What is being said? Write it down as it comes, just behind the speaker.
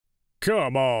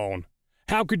Come on.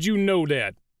 How could you know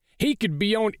that? He could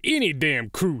be on any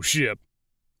damn cruise ship.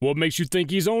 What makes you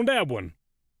think he's on that one?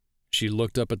 She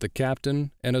looked up at the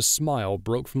captain, and a smile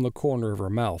broke from the corner of her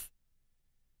mouth.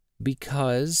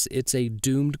 Because it's a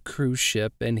doomed cruise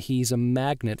ship and he's a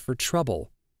magnet for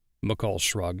trouble, McCall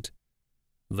shrugged.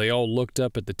 They all looked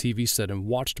up at the TV set and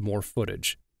watched more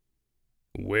footage.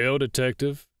 Well,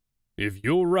 Detective, if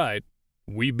you're right,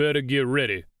 we better get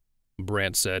ready,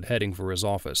 Brant said, heading for his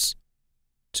office.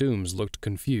 Toombs looked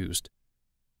confused.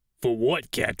 For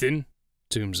what, Captain?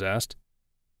 Toombs asked.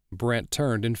 Brant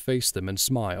turned and faced them and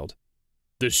smiled.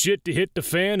 The shit to hit the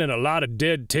fan and a lot of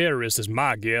dead terrorists is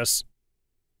my guess.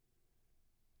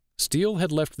 Steele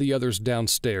had left the others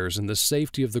downstairs in the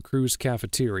safety of the crew's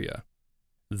cafeteria.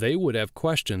 They would have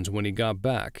questions when he got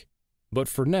back, but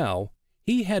for now,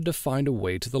 he had to find a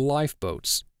way to the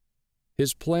lifeboats.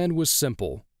 His plan was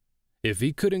simple. If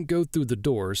he couldn't go through the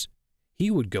doors, he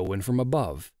would go in from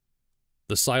above.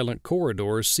 The silent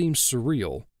corridors seemed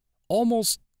surreal,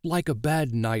 almost like a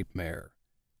bad nightmare.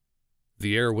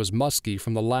 The air was musky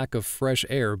from the lack of fresh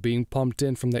air being pumped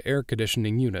in from the air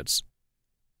conditioning units.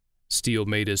 Steele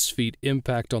made his feet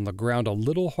impact on the ground a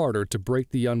little harder to break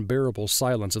the unbearable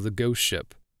silence of the ghost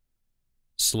ship.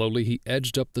 Slowly he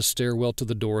edged up the stairwell to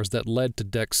the doors that led to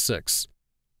Deck 6.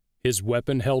 His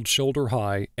weapon held shoulder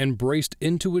high and braced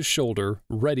into his shoulder,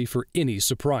 ready for any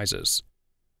surprises.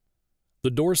 The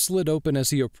door slid open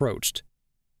as he approached.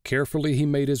 Carefully he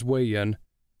made his way in,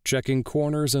 checking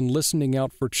corners and listening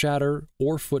out for chatter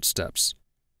or footsteps.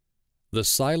 The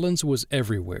silence was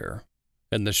everywhere,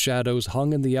 and the shadows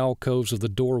hung in the alcoves of the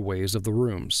doorways of the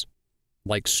rooms,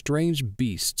 like strange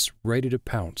beasts ready to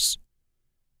pounce.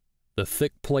 The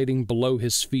thick plating below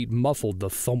his feet muffled the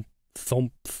thump,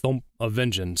 thump, thump of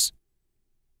engines.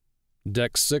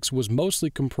 Deck 6 was mostly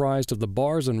comprised of the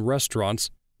bars and restaurants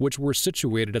which were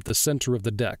situated at the center of the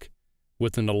deck,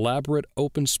 with an elaborate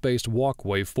open-spaced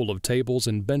walkway full of tables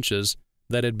and benches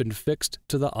that had been fixed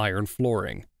to the iron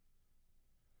flooring.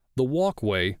 The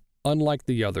walkway, unlike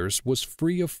the others, was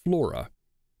free of flora.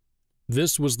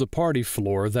 This was the party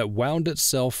floor that wound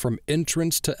itself from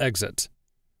entrance to exit.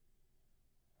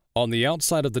 On the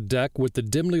outside of the deck with the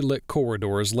dimly lit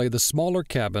corridors lay the smaller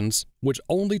cabins which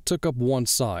only took up one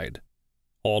side,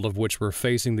 all of which were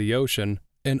facing the ocean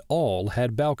and all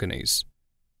had balconies.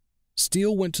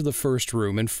 Steele went to the first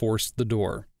room and forced the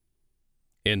door.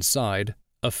 Inside,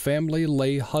 a family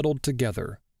lay huddled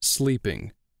together,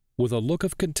 sleeping, with a look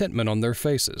of contentment on their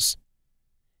faces.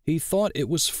 He thought it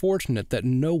was fortunate that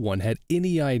no one had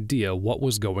any idea what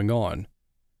was going on.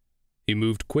 He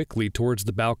moved quickly towards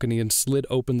the balcony and slid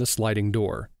open the sliding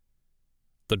door.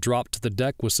 The drop to the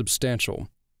deck was substantial.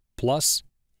 Plus,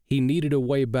 he needed a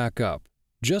way back up,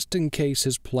 just in case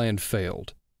his plan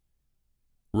failed.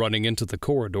 Running into the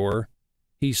corridor,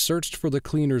 he searched for the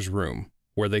cleaner's room,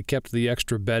 where they kept the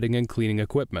extra bedding and cleaning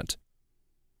equipment.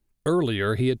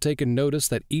 Earlier, he had taken notice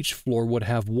that each floor would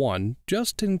have one,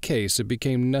 just in case it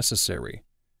became necessary.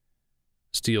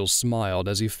 Steele smiled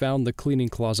as he found the cleaning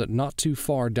closet not too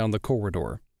far down the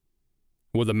corridor.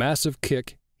 With a massive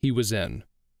kick, he was in.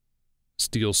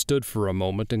 Steele stood for a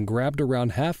moment and grabbed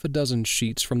around half a dozen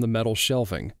sheets from the metal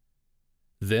shelving.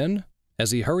 Then,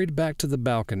 as he hurried back to the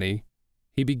balcony,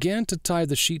 he began to tie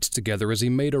the sheets together as he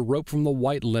made a rope from the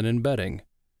white linen bedding.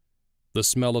 The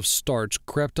smell of starch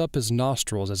crept up his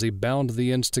nostrils as he bound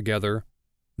the ends together,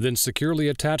 then securely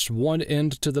attached one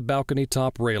end to the balcony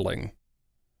top railing.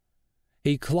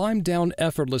 He climbed down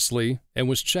effortlessly and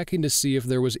was checking to see if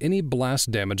there was any blast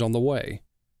damage on the way.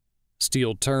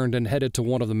 Steele turned and headed to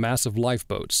one of the massive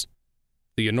lifeboats.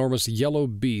 The enormous yellow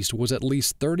beast was at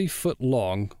least 30 foot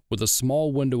long, with a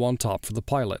small window on top for the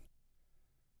pilot.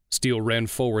 Steele ran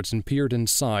forwards and peered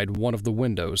inside one of the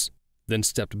windows, then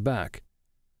stepped back,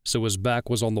 so his back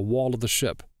was on the wall of the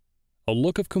ship, a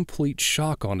look of complete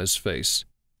shock on his face,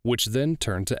 which then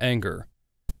turned to anger.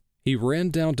 He ran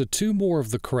down to two more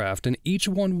of the craft, and each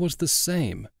one was the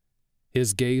same.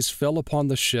 His gaze fell upon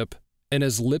the ship, and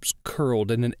his lips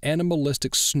curled in an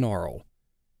animalistic snarl.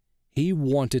 He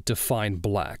wanted to find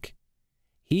Black.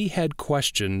 He had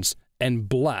questions, and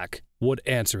Black would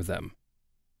answer them.